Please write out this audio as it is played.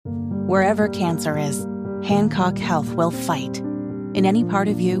Wherever cancer is, Hancock Health will fight. In any part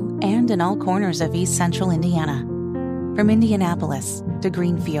of you and in all corners of East Central Indiana. From Indianapolis to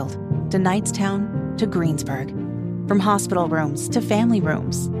Greenfield to Knightstown to Greensburg. From hospital rooms to family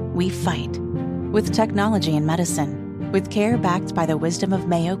rooms, we fight. With technology and medicine, with care backed by the wisdom of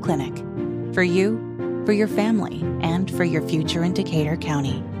Mayo Clinic. For you, for your family, and for your future in Decatur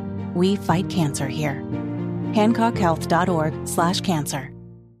County. We fight cancer here. HancockHealth.org/cancer.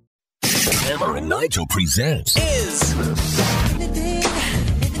 Hammer and Nigel presents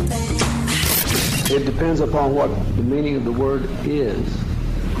It depends upon what the meaning of the word is.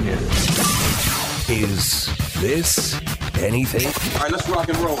 Is this anything? All right, let's rock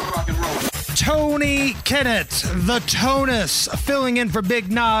and roll. Tony Kennett, the Tonus, filling in for Big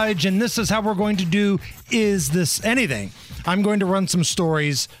Nige, and this is how we're going to do Is This Anything? I'm going to run some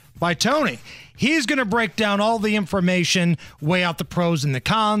stories by Tony. He's going to break down all the information, weigh out the pros and the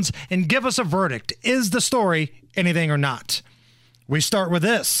cons, and give us a verdict. Is the story anything or not? We start with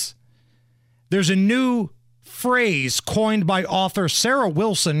this. There's a new phrase coined by author Sarah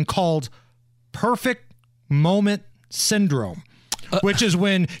Wilson called perfect moment syndrome, which is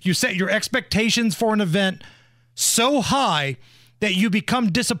when you set your expectations for an event so high that you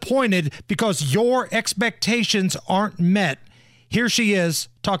become disappointed because your expectations aren't met. Here she is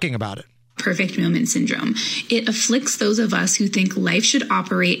talking about it. Perfect moment syndrome. It afflicts those of us who think life should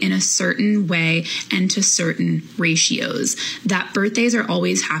operate in a certain way and to certain ratios. That birthdays are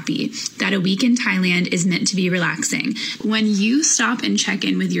always happy. That a week in Thailand is meant to be relaxing. When you stop and check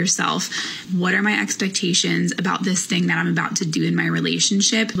in with yourself, what are my expectations about this thing that I'm about to do in my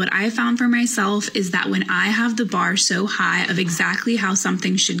relationship? What I found for myself is that when I have the bar so high of exactly how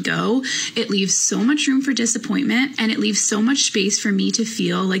something should go, it leaves so much room for disappointment and it leaves so much space for me to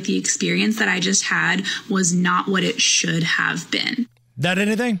feel like the experience that I just had was not what it should have been. That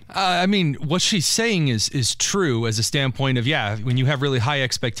anything? I mean, what she's saying is true as a standpoint of, when you have really high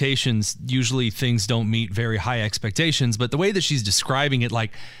expectations, usually things don't meet very high expectations. But the way that she's describing it,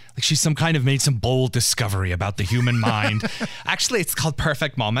 like she's made some bold discovery about the human mind. Actually, it's called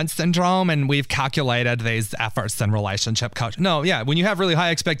perfect moment syndrome, and we've calculated these efforts in relationship coach. No, when you have really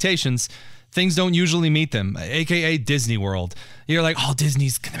high expectations, things don't usually meet them, aka Disney World. You're like, oh,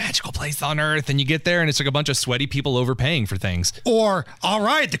 Disney's the magical place on earth. And you get there and it's like a bunch of sweaty people overpaying for things. Or, all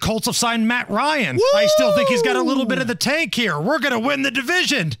right, the Colts have signed Matt Ryan. Woo! I still think he's got a little bit of the tank here. We're going to win the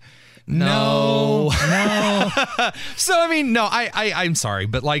division. No. So, I mean, no, I'm sorry,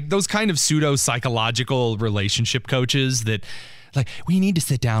 but like those kind of pseudo-psychological relationship coaches that, like, we need to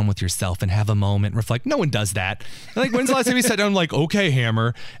sit down with yourself and have a moment and reflect. No one does that. Like, when's the last time you sat down like, okay,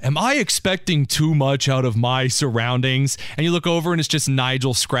 Hammer, am I expecting too much out of my surroundings? And you look over and it's just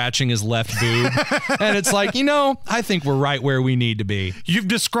Nigel scratching his left boob. And it's like, I think we're right where we need to be. You've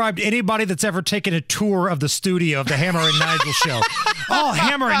described anybody that's ever taken a tour of the studio of the Hammer and Nigel show. Oh,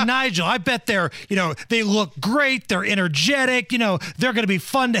 Hammer and Nigel, I bet they look great. They're energetic. They're going to be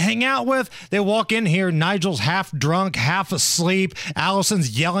fun to hang out with. They walk in here, Nigel's half drunk, half asleep.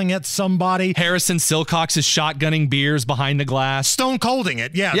 Allison's yelling at somebody. Harrison Silcox is shotgunning beers behind the glass. Stone colding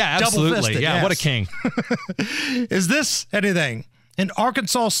it. Yeah, absolutely. Double-fisted, yes. What a king. Is this anything? An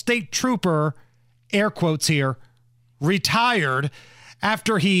Arkansas state trooper, air quotes here, retired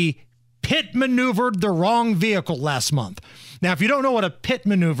after he pit maneuvered the wrong vehicle last month. Now, if you don't know what a pit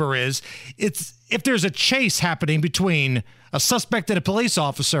maneuver is, it's if there's a chase happening between a suspect and a police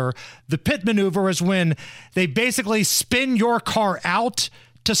officer. The pit maneuver is when they basically spin your car out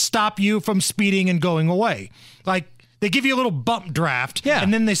to stop you from speeding and going away. Like, they give you a little bump draft,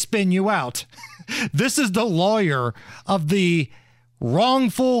 and then they spin you out. This is the lawyer of the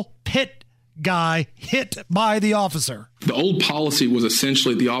wrongful pit guy hit by the officer. The old policy was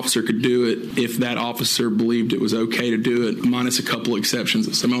essentially the officer could do it if that officer believed it was okay to do it, minus a couple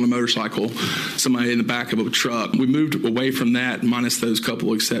exceptions. Somebody on a motorcycle, somebody in the back of a truck. We moved away from that, minus those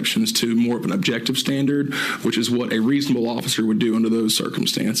couple exceptions, to more of an objective standard, which is what a reasonable officer would do under those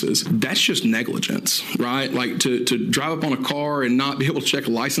circumstances. That's just negligence, right? Like to drive up on a car and not be able to check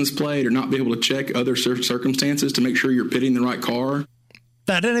a license plate or not be able to check other circumstances to make sure you're pitting the right car.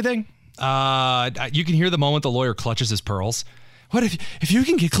 That anything? You can hear the moment the lawyer clutches his pearls. What if you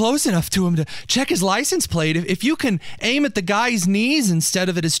can get close enough to him to check his license plate? If you can aim at the guy's knees instead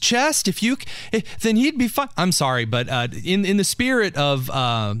of at his chest, then he'd be fine. I'm sorry, but in the spirit of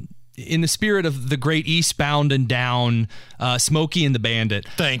the great Eastbound and Down, Smokey and the Bandit.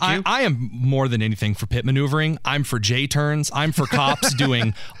 Thank you. I am more than anything for pit maneuvering. I'm for J-turns. I'm for cops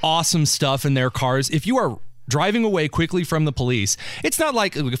doing awesome stuff in their cars. If you are driving away quickly from the police. It's not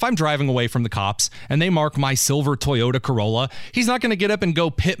like if I'm driving away from the cops and they mark my silver Toyota Corolla, he's not going to get up and go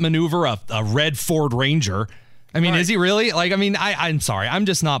pit maneuver a red Ford Ranger. I mean, Is he really? Like, I mean, I'm sorry. I'm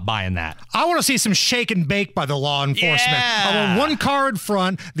just not buying that. I want to see some shake and bake by the law enforcement. Yeah. I want one car in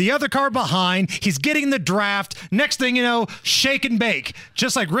front, the other car behind. He's getting the draft. Next thing you know, shake and bake.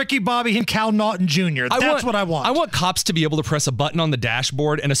 Just like Ricky Bobby and Cal Naughton Jr. That's what I want. I want cops to be able to press a button on the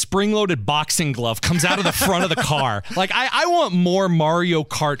dashboard and a spring-loaded boxing glove comes out of the front of the car. Like, I want more Mario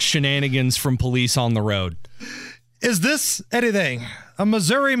Kart shenanigans from police on the road. Is this anything? A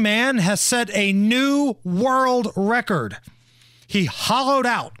Missouri man has set a new world record. He hollowed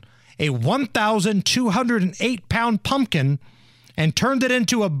out a 1,208-pound pumpkin and turned it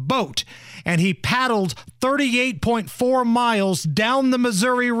into a boat, and he paddled 38.4 miles down the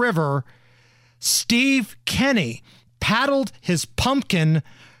Missouri River. Steve Kenny paddled his pumpkin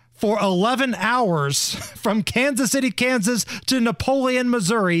for 11 hours from Kansas City, Kansas to Napoleon,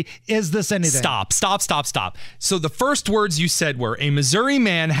 Missouri. Is this anything? Stop. So the first words you said were, a Missouri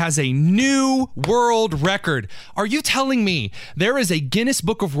man has a new world record. Are you telling me there is a Guinness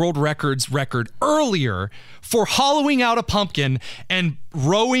Book of World Records record earlier for hollowing out a pumpkin and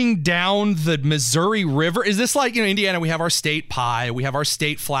rowing down the Missouri River? Is this like, Indiana, we have our state pie, we have our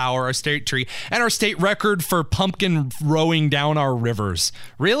state flower, our state tree, and our state record for pumpkin rowing down our rivers?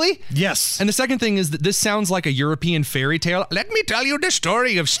 Really? Yes. And the second thing is that this sounds like a European fairy tale. Let me tell you the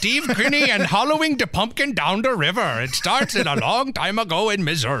story of Steve Kenny and hollowing the pumpkin down the river. It started a long time ago in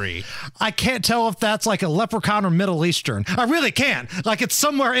Missouri. I can't tell if that's like a leprechaun or Middle Eastern. I really can't. Like, it's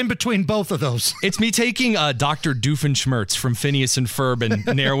somewhere in between both of those. It's me taking Dr. Doofenshmirtz from Phineas and Ferb and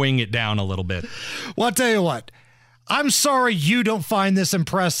narrowing it down a little bit. Well, I'll tell you what. I'm sorry you don't find this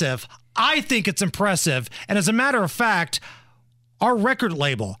impressive. I think it's impressive. And as a matter of fact, our record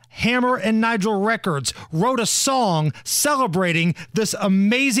label, Hammer and Nigel Records, wrote a song celebrating this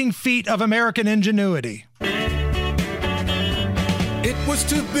amazing feat of American ingenuity. It was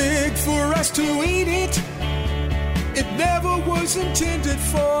too big for us to eat it. It never was intended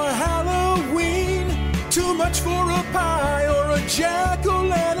for Halloween. Too much for a pie or a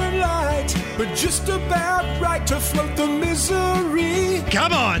jack-o'-lantern light, but just about right to float the misery.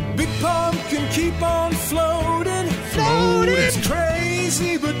 Come on! Big pumpkin, keep on floating. Floating. It's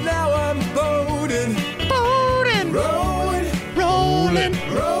crazy, but now I'm boating. Boating. Rowing. Rolling.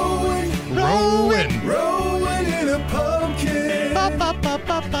 Rowing. Rowing. Rowing in a pumpkin.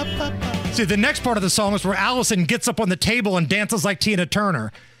 See, the next part of the song is where Allison gets up on the table and dances like Tina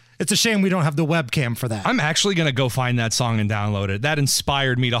Turner. It's a shame we don't have the webcam for that. I'm actually going to go find that song and download it. That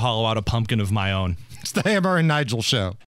inspired me to hollow out a pumpkin of my own. It's the Hammer and Nigel Show.